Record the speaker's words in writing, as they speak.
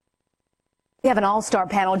We have an all-star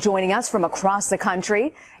panel joining us from across the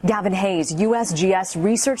country. Gavin Hayes, USGS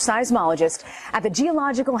research seismologist at the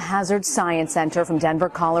Geological Hazard Science Center from Denver,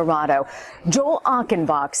 Colorado. Joel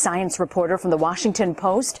Achenbach, science reporter from the Washington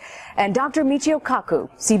Post. And Dr. Michio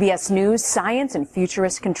Kaku, CBS News science and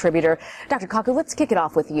futurist contributor. Dr. Kaku, let's kick it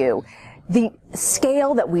off with you. The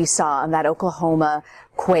scale that we saw on that Oklahoma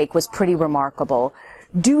quake was pretty remarkable.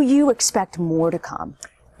 Do you expect more to come?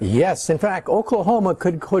 Yes, in fact, Oklahoma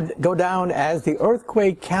could go down as the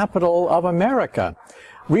earthquake capital of America.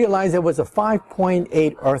 Realize there was a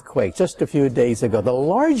 5.8 earthquake just a few days ago, the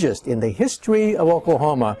largest in the history of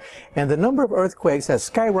Oklahoma, and the number of earthquakes has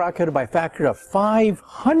skyrocketed by a factor of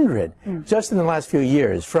 500 just in the last few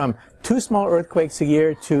years, from 2 small earthquakes a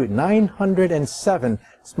year to 907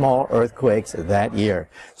 small earthquakes that year.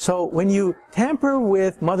 So when you tamper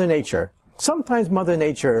with Mother Nature, sometimes Mother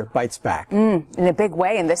Nature bites back. In a big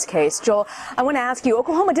way in this case. Joel, I want to ask you,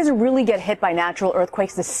 Oklahoma doesn't really get hit by natural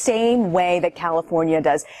earthquakes the same way that California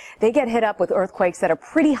does. They get hit up with earthquakes that are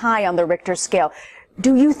pretty high on the Richter scale.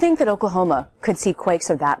 Do you think that Oklahoma could see quakes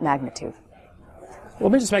of that magnitude? Well,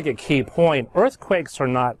 let me just make a key point. Earthquakes are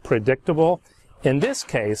not predictable. In this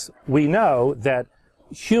case, we know that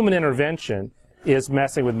human intervention is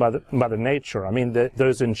messing with Mother Nature. I mean,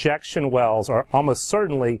 those injection wells are almost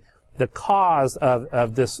certainly the cause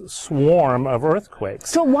of this swarm of earthquakes.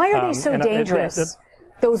 So why are they so dangerous,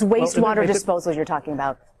 those wastewater disposals you're talking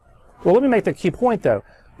about? Well, let me make the key point, though.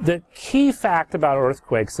 The key fact about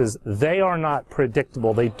earthquakes is they are not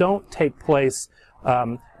predictable. They don't take place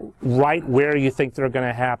right where you think they're going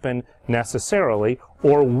to happen necessarily,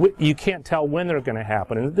 or you can't tell when they're going to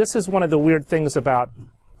happen. And this is one of the weird things about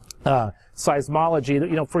seismology.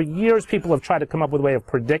 You know, for years people have tried to come up with a way of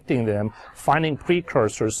predicting them, finding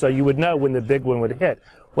precursors so you would know when the big one would hit.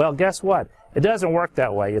 Well, guess what? It doesn't work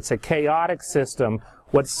that way. It's a chaotic system.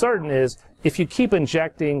 What's certain is if you keep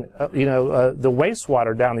injecting the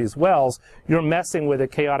wastewater down these wells, you're messing with a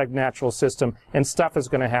chaotic natural system, and stuff is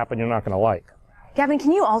going to happen you're not going to like. Gavin,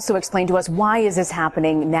 can you also explain to us why is this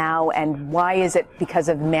happening now, and why is it because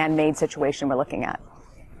of the man-made situation we're looking at?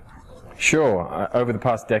 Sure. Over the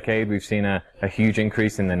past decade, we've seen a huge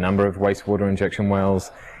increase in the number of wastewater injection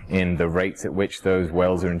wells, in the rates at which those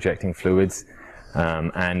wells are injecting fluids,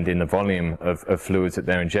 and in the volume of fluids that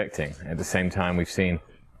they're injecting. At the same time, we've seen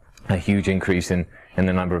a huge increase in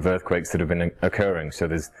the number of earthquakes that have been occurring. So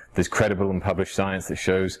there's credible and published science that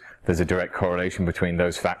shows there's a direct correlation between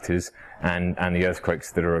those factors and the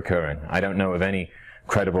earthquakes that are occurring. I don't know of any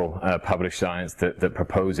credible published science that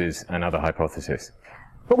proposes another hypothesis.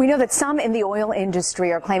 But we know that some in the oil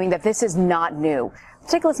industry are claiming that this is not new.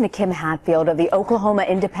 Let's take a listen to Kim Hatfield of the Oklahoma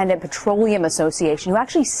Independent Petroleum Association, who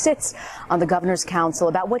actually sits on the governor's council,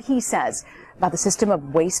 about what he says about the system of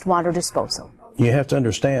wastewater disposal. You have to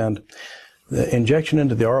understand, the injection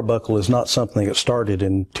into the Arbuckle is not something that started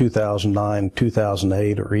in 2009,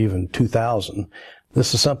 2008, or even 2000.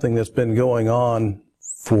 This is something that's been going on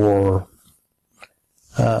for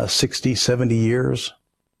 60, 70 years.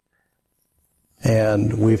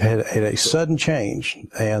 And we've had a sudden change,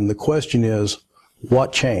 and the question is,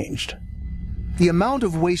 what changed? The amount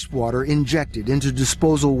of wastewater injected into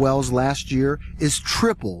disposal wells last year is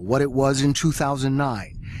triple what it was in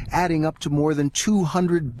 2009, adding up to more than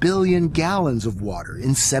 200 billion gallons of water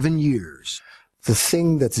in 7 years. The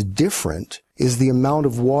thing that's different is the amount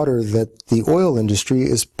of water that the oil industry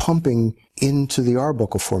is pumping into the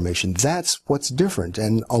Arbuckle Formation. That's what's different,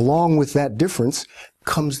 and along with that difference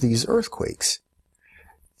comes these earthquakes.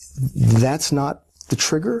 That's not the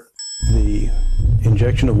trigger. The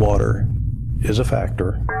injection of water is a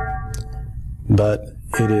factor, but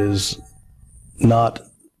it is not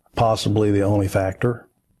possibly the only factor.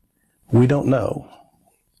 We don't know.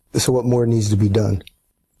 So what more needs to be done?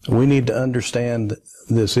 We need to understand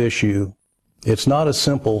this issue. It's not as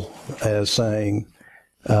simple as saying,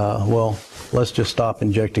 well, let's just stop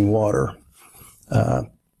injecting water. The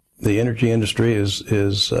energy industry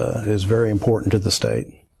is very important to the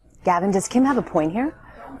state. Gavin, does Kim have a point here?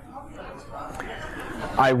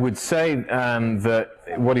 I would say that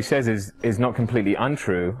what he says is not completely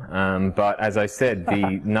untrue, but as I said,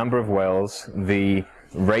 the number of wells, the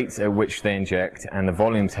rates at which they inject, and the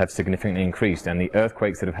volumes have significantly increased, and the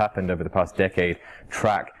earthquakes that have happened over the past decade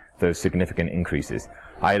track those significant increases.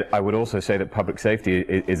 I would also say that public safety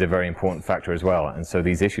is a very important factor as well, and so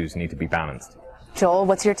these issues need to be balanced. Joel,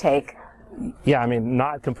 what's your take? Yeah, I mean,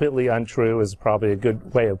 not completely untrue is probably a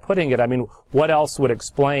good way of putting it. I mean, what else would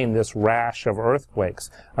explain this rash of earthquakes?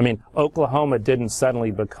 I mean, Oklahoma didn't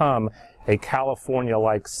suddenly become a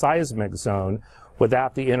California-like seismic zone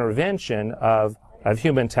without the intervention of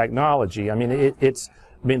human technology. I mean,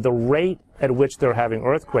 the rate at which they're having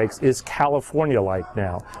earthquakes is California-like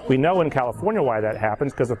now. We know in California why that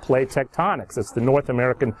happens, because of plate tectonics. It's the North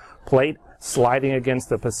American plate sliding against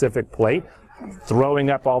the Pacific plate, throwing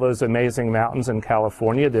up all those amazing mountains in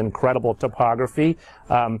California, the incredible topography.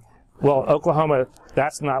 Well, Oklahoma,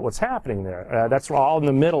 that's not what's happening there. That's all in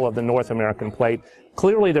the middle of the North American plate.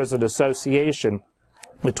 Clearly, there's an association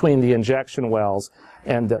between the injection wells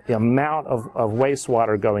and the amount of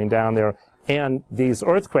wastewater going down there and these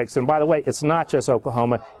earthquakes. And by the way, it's not just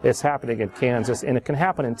Oklahoma, it's happening in Kansas, and it can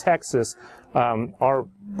happen in Texas. Our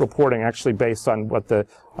reporting, actually based on what the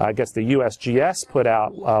USGS put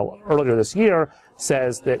out earlier this year,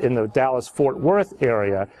 says that in the Dallas-Fort Worth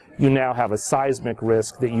area, you now have a seismic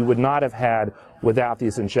risk that you would not have had without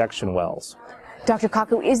these injection wells. Dr.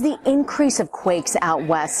 Kaku, is the increase of quakes out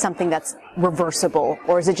west something that's reversible,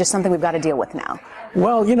 or is it just something we've got to deal with now?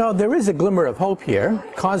 Well, you know, there is a glimmer of hope here,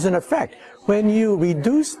 cause and effect. When you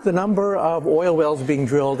reduce the number of oil wells being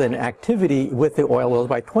drilled and activity with the oil wells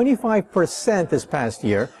by 25% this past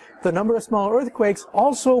year, the number of small earthquakes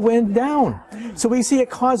also went down. So we see a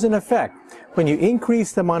cause and effect. When you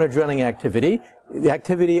increase the amount of drilling activity, the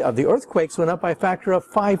activity of the earthquakes went up by a factor of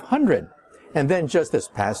 500. And then just this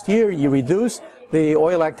past year, you reduce the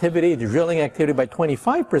oil activity, the drilling activity by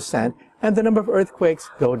 25%, and the number of earthquakes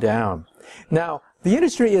go down. Now, the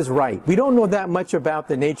industry is right. We don't know that much about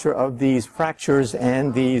the nature of these fractures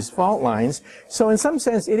and these fault lines. So in some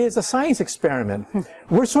sense, it is a science experiment.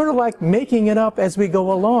 We're sort of like making it up as we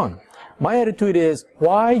go along. My attitude is,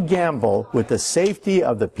 why gamble with the safety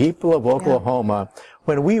of the people of Oklahoma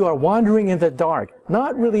when we are wandering in the dark,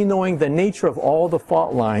 not really knowing the nature of all the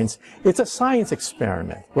fault lines? It's a science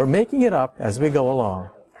experiment. We're making it up as we go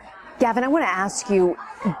along. Gavin, I want to ask you,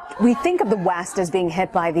 we think of the West as being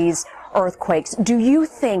hit by these earthquakes. Do you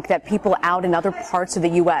think that people out in other parts of the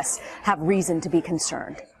U.S. have reason to be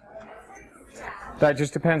concerned? That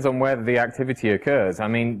just depends on where the activity occurs. I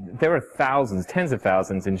mean, there are thousands, tens of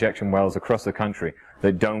thousands injection wells across the country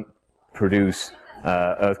that don't produce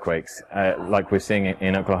earthquakes like we're seeing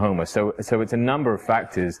in Oklahoma. So it's a number of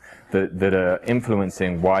factors that are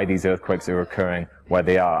influencing why these earthquakes are occurring where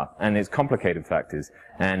they are. And it's complicated factors.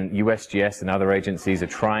 And USGS and other agencies are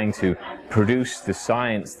trying to produce the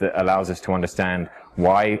science that allows us to understand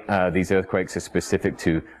why these earthquakes are specific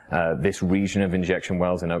to this region of injection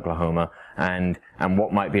wells in Oklahoma, and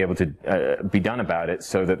what might be able to be done about it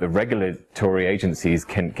so that the regulatory agencies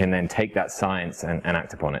can then take that science and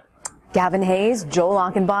act upon it. Gavin Hayes, Joel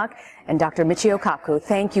Achenbach, and Dr. Michio Kaku,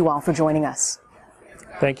 thank you all for joining us.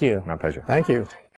 Thank you. My pleasure. Thank you.